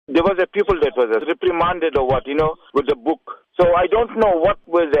there was a pupil that was reprimanded or what, with the book. So I don't know what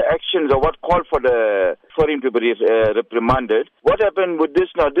were the actions or what called for him to be reprimanded. What happened with this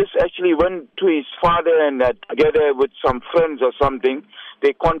now? This actually went to his father and together with some friends or something,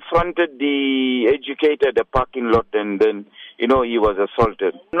 they confronted the educator at the parking lot and then, he was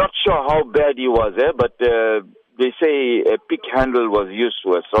assaulted. I'm not sure how bad he was, but they say a pick handle was used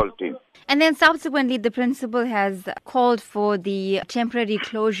to assault him. And then subsequently, the principal has called for the temporary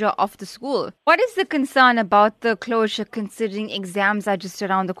closure of the school. What is the concern about the closure considering exams are just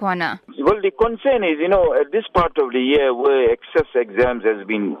around the corner? Well, the concern is, at this part of the year where excess exams has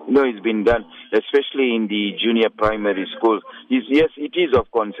been, it's been done, especially in the junior primary schools. Yes, it is of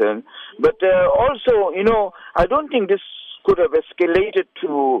concern. But also, I don't think this could have escalated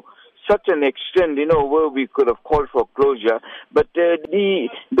to such an extent, where we could have called for closure. But the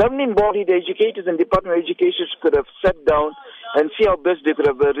governing body, the educators and Department of Education could have sat down and see how best they could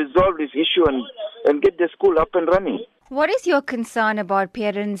have resolved this issue and get the school up and running. What is your concern about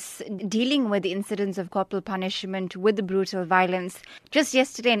parents dealing with the incidents of corporal punishment with the brutal violence? Just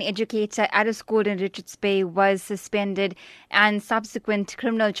yesterday, an educator at a school in Richards Bay was suspended and subsequent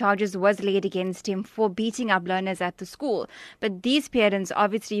criminal charges was laid against him for beating up learners at the school. But these parents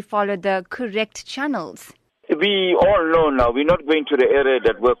obviously followed the correct channels. We all know now, we're not going to the area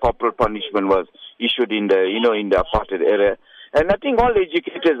that where corporal punishment was issued in the, in the apartheid area. And I think all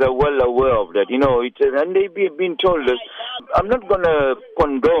educators are well aware of that, and they've been told this. I'm not going to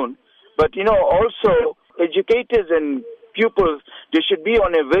condone, but, also educators and pupils, they should be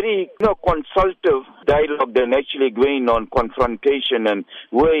on a very, consultative dialogue than actually going on confrontation and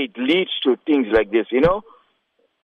where it leads to things like this,